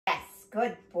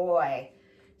good boy.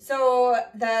 So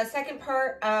the second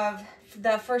part of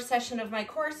the first session of my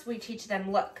course, we teach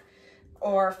them look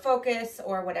or focus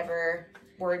or whatever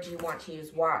word you want to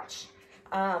use, watch.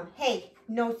 Hey,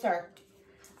 no sir.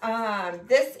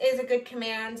 This is a good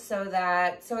command so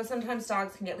sometimes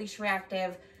dogs can get leash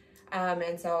reactive.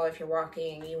 And so if you're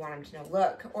walking, you want them to know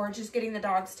look, or just getting the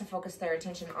dogs to focus their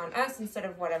attention on us instead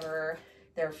of whatever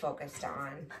they're focused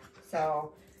on.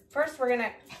 So first we're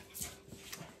gonna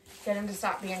get him to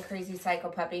stop being crazy psycho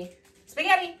puppy.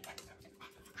 Spaghetti,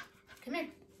 come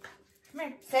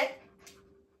here, sit,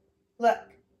 look,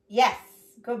 yes,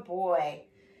 good boy.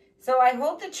 So I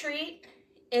hold the treat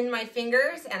in my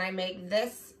fingers and I make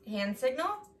this hand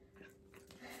signal.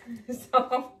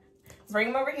 So bring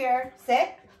him over here,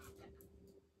 sit,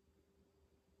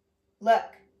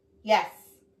 look, yes.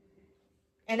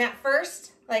 And at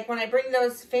first, like when I bring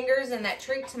those fingers and that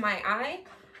treat to my eye,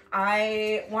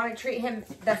 I want to treat him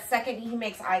the second he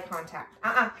makes eye contact.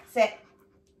 Sit,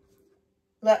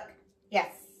 look,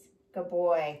 yes, good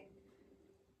boy.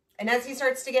 And as he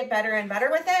starts to get better and better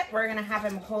with it, we're going to have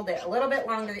him hold it a little bit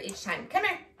longer each time. Come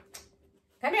here.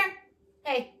 Come here.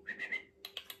 Hey.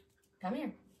 Come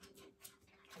here.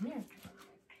 Come here.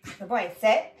 Good boy.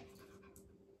 Sit.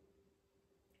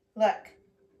 Look.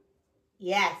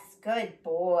 Yes. Good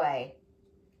boy.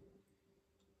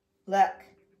 Look.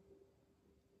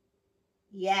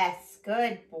 Yes.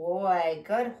 Good boy.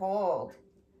 Good hold.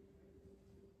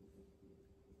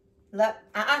 Look.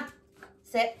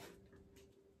 Sit.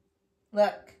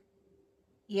 Look.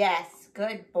 Yes,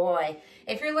 good boy.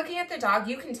 If you're looking at the dog,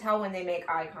 you can tell when they make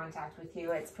eye contact with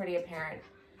you. It's pretty apparent.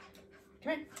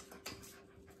 Come here.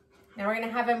 Now we're going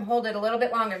to have him hold it a little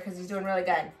bit longer because he's doing really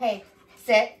good. Hey,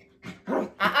 sit.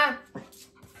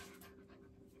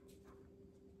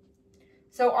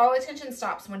 So all attention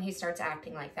stops when he starts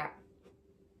acting like that.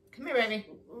 Come here, baby.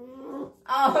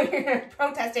 Oh, you're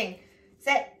protesting.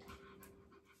 Sit.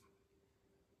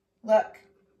 Look.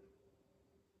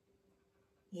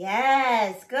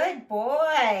 Yes, good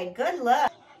boy. Good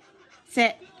look.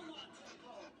 Sit.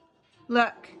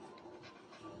 Look.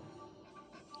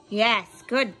 Yes,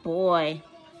 good boy.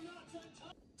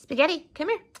 Spaghetti, come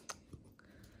here.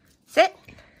 Sit.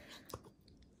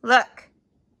 Look.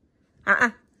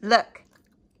 Look.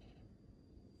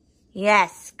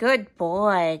 Yes, good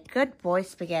boy. Good boy,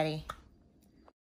 Spaghetti.